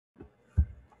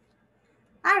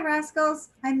Hi, Rascals.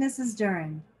 I'm Mrs.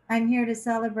 Durrin. I'm here to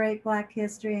celebrate Black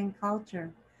history and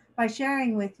culture by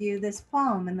sharing with you this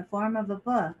poem in the form of a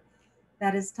book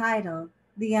that is titled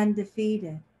The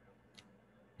Undefeated.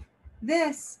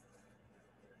 This,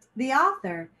 the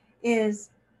author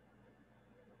is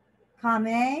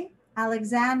Kwame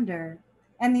Alexander,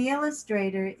 and the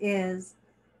illustrator is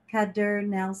Kadir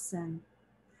Nelson.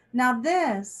 Now,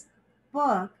 this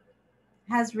book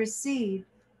has received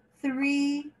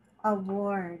 3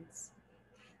 awards: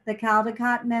 the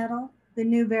Caldecott Medal, the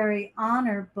Newbery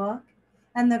Honor Book,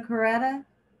 and the Coretta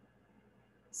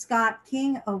Scott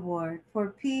King Award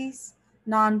for Peace,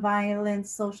 Nonviolence,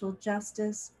 Social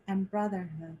Justice, and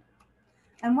Brotherhood.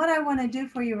 And what I want to do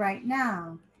for you right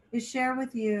now is share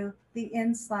with you the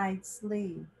inside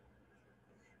sleeve.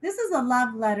 This is a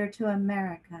love letter to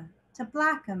America, to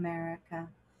Black America,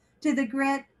 to the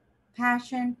grit,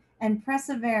 passion, and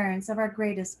perseverance of our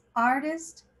greatest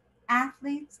artists,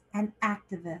 athletes, and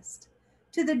activists,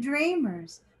 to the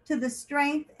dreamers, to the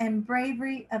strength and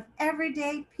bravery of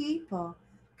everyday people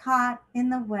caught in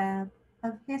the web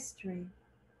of history.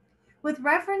 With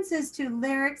references to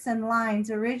lyrics and lines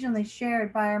originally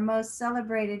shared by our most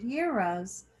celebrated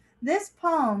heroes, this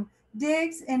poem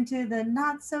digs into the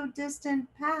not so distant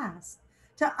past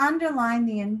to underline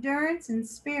the endurance and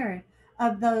spirit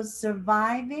of those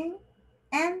surviving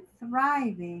and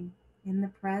thriving in the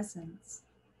present.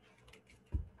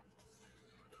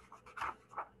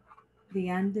 The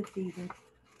Undefeated.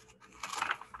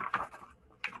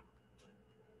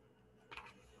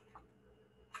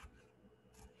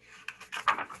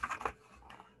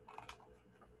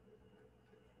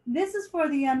 This is for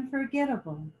the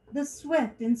unforgettable, the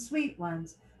swift and sweet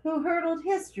ones who hurdled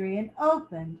history and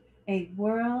opened a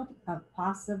world of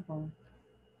possible.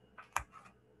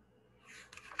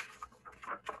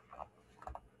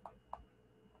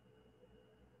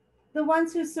 The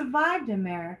ones who survived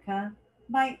America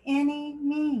by any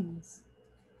means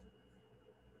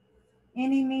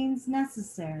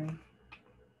necessary,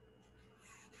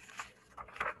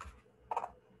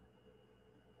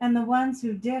 and the ones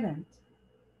who didn't.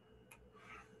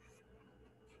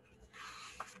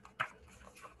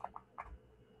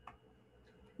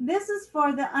 This is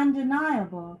for the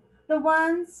undeniable, the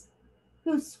ones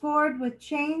who scored with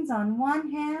chains on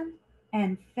one hand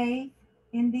and faith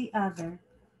in the other.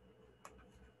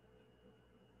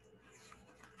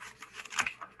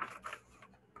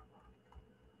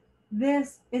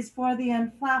 This is for the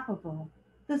unflappable,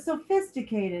 the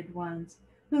sophisticated ones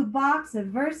who box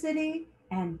adversity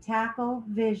and tackle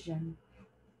vision.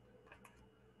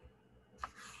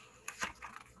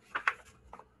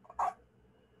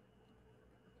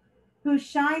 Who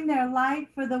shine their light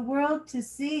for the world to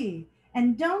see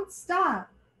and don't stop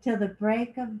till the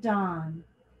break of dawn.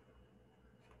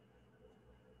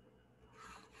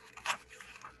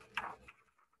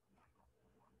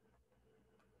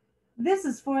 This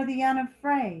is for the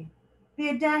unafraid, the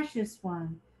audacious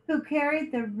one who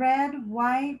carried the red,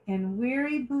 white, and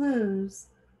weary blues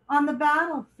on the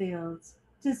battlefields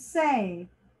to save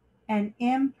an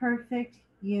imperfect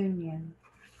union.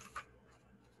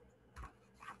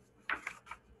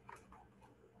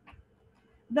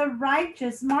 The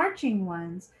righteous marching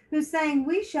ones who sang,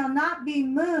 "We shall not be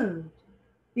moved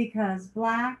because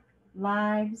Black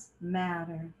lives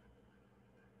matter."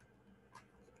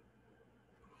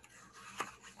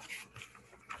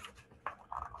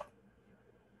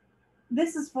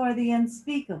 This is for the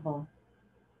unspeakable.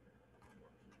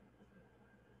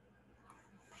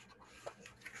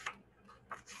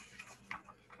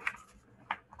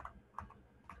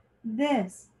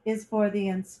 This is for the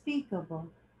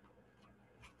unspeakable.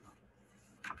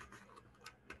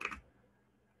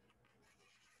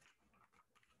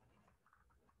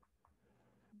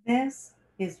 This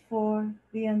is for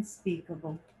the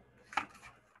unspeakable.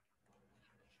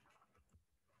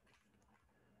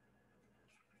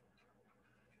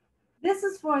 This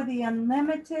is for the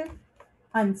unlimited,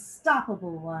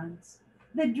 unstoppable ones,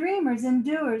 the dreamers and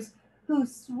doers who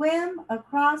swim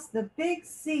across the big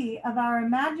sea of our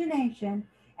imagination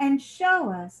and show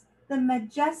us the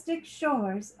majestic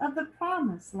shores of the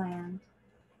promised land.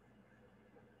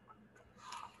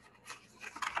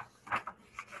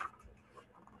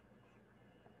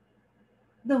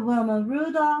 The Wilma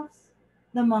Rudolphs,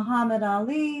 the Muhammad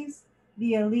Alis,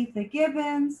 the Aletha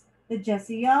Gibbons, the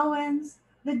Jesse Owens,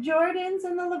 the Jordans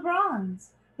and the LeBrons,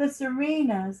 the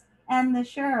Serenas and the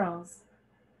Cheryls,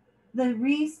 the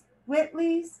Reese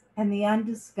Whitleys and the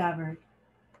undiscovered.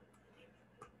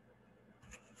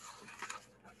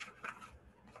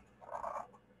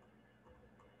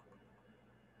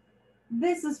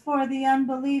 This is for the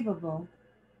unbelievable.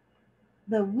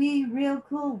 the wee real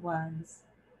cool ones.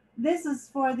 This is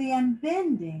for the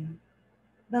unbending,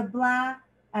 the black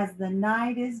as the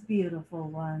night is beautiful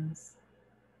ones.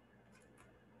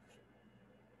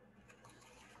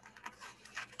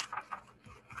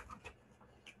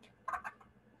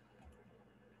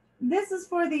 This is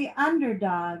for the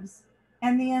underdogs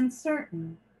and the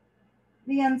uncertain,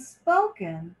 the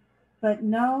unspoken, but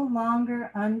no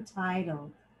longer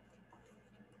untitled.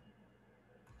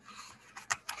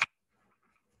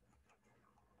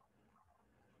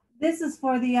 This is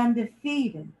for the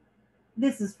undefeated.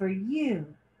 This is for you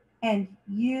and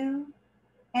you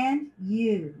and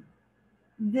you.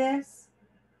 This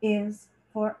is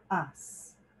for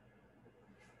us.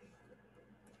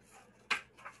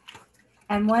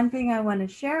 And one thing I want to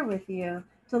share with you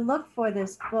to look for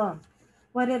this book,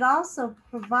 what it also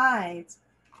provides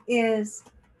is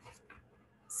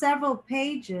several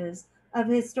pages of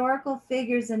historical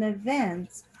figures and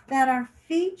events that are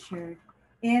featured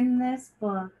in this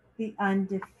book, The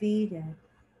Undefeated.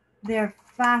 They're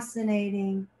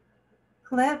fascinating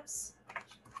clips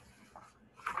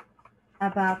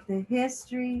about the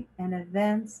history and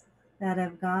events that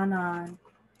have gone on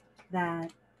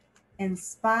that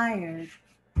inspired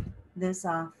this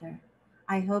author.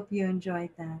 I hope you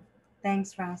enjoyed that.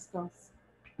 Thanks, Rascals.